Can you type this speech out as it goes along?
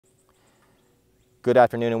Good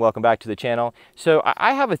afternoon and welcome back to the channel. So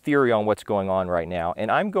I have a theory on what's going on right now,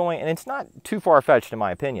 and it's not too far-fetched in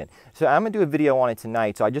my opinion. So I'm gonna do a video on it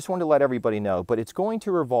tonight, so I just wanted to let everybody know, but it's going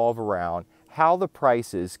to revolve around how the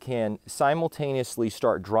prices can simultaneously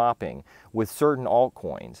start dropping with certain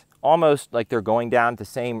altcoins, almost like they're going down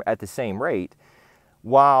at the same rate,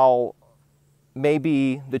 while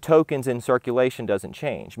maybe the tokens in circulation doesn't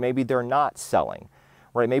change. Maybe they're not selling,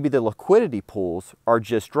 right? Maybe the liquidity pools are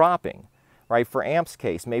just dropping. Right? For AMP's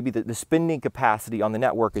case, maybe the spending capacity on the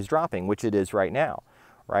network is dropping, which it is right now,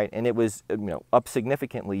 right? And it was up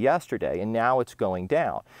significantly yesterday, and now it's going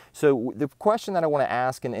down. So the question that I want to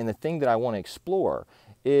ask and the thing that I want to explore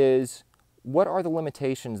is, what are the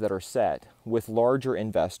limitations that are set with larger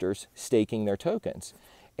investors staking their tokens?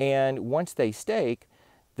 And once they stake,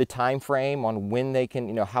 the time frame on when they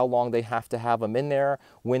can, how long they have to have them in there,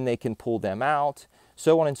 when they can pull them out,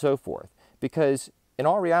 so on and so forth. Because in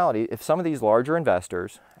all reality, if some of these larger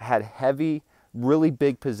investors had heavy, really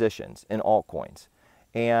big positions in altcoins,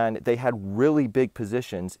 and they had really big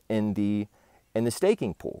positions in the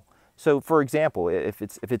staking pool. So for example, if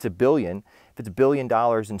it's $1 billion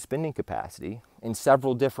in spending capacity, and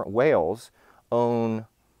several different whales own,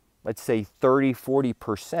 let's say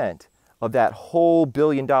 30–40% of that whole $1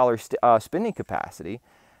 billion spending capacity,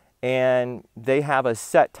 and they have a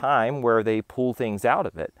set time where they pull things out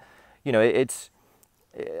of it,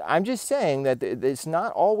 I'm just saying that it's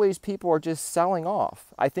not always people are just selling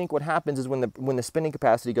off. I think what happens is when the spending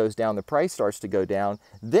capacity goes down, the price starts to go down,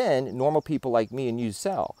 then normal people like me and you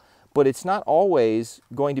sell. But it's not always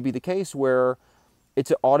going to be the case where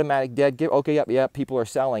it's an automatic dead give. Okay, yep, people are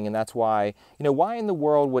selling, and that's why, why in the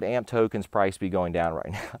world would AMP tokens price be going down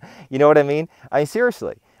right now? You know what I mean?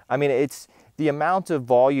 Seriously. It's the amount of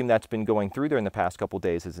volume that's been going through there in the past couple of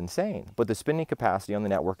days is insane, but the spending capacity on the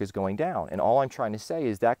network is going down. And all I'm trying to say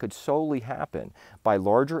is that could solely happen by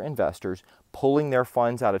larger investors pulling their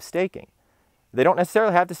funds out of staking. They don't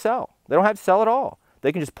necessarily have to sell. They don't have to sell at all.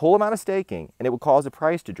 They can just pull them out of staking, and it would cause the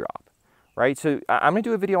price to drop, right? So I'm going to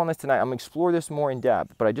do a video on this tonight. I'm going to explore this more in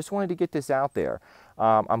depth, but I just wanted to get this out there.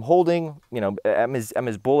 I'm holding, I'm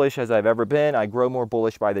as bullish as I've ever been. I grow more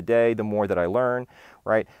bullish by the day, the more that I learn,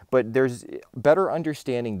 right? But there's better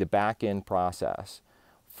understanding the back end process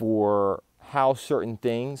for how certain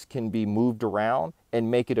things can be moved around and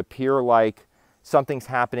make it appear like something's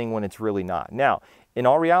happening when it's really not. Now, in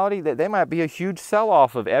all reality, there might be a huge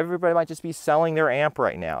sell-off of everybody might just be selling their AMP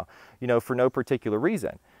right now, for no particular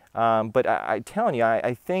reason. But I'm telling you,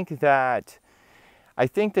 I think that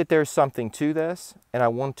there's something to this, and I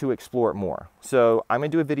want to explore it more. So I'm gonna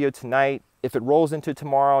do a video tonight. If it rolls into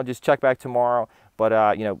tomorrow, just check back tomorrow.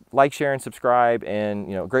 But like, share, and subscribe,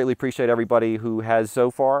 and greatly appreciate everybody who has so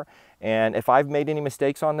far. And if I've made any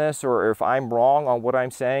mistakes on this, or if I'm wrong on what I'm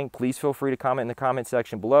saying, please feel free to comment in the comment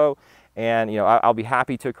section below, and I'll be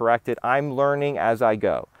happy to correct it. I'm learning as I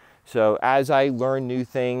go. So as I learn new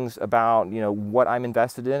things about what I'm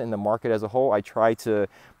invested in the market as a whole, I try to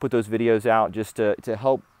put those videos out just to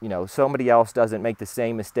help somebody else doesn't make the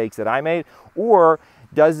same mistakes that I made, or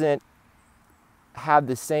doesn't have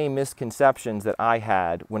the same misconceptions that I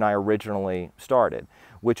had when I originally started,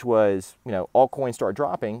 which was altcoins start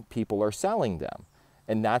dropping, people are selling them,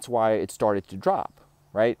 and that's why it started to drop,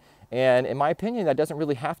 right? And in my opinion, that doesn't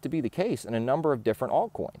really have to be the case in a number of different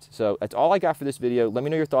altcoins. So that's all I got for this video. Let me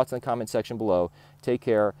know your thoughts in the comment section below. Take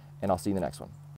care, and I'll see you in the next one.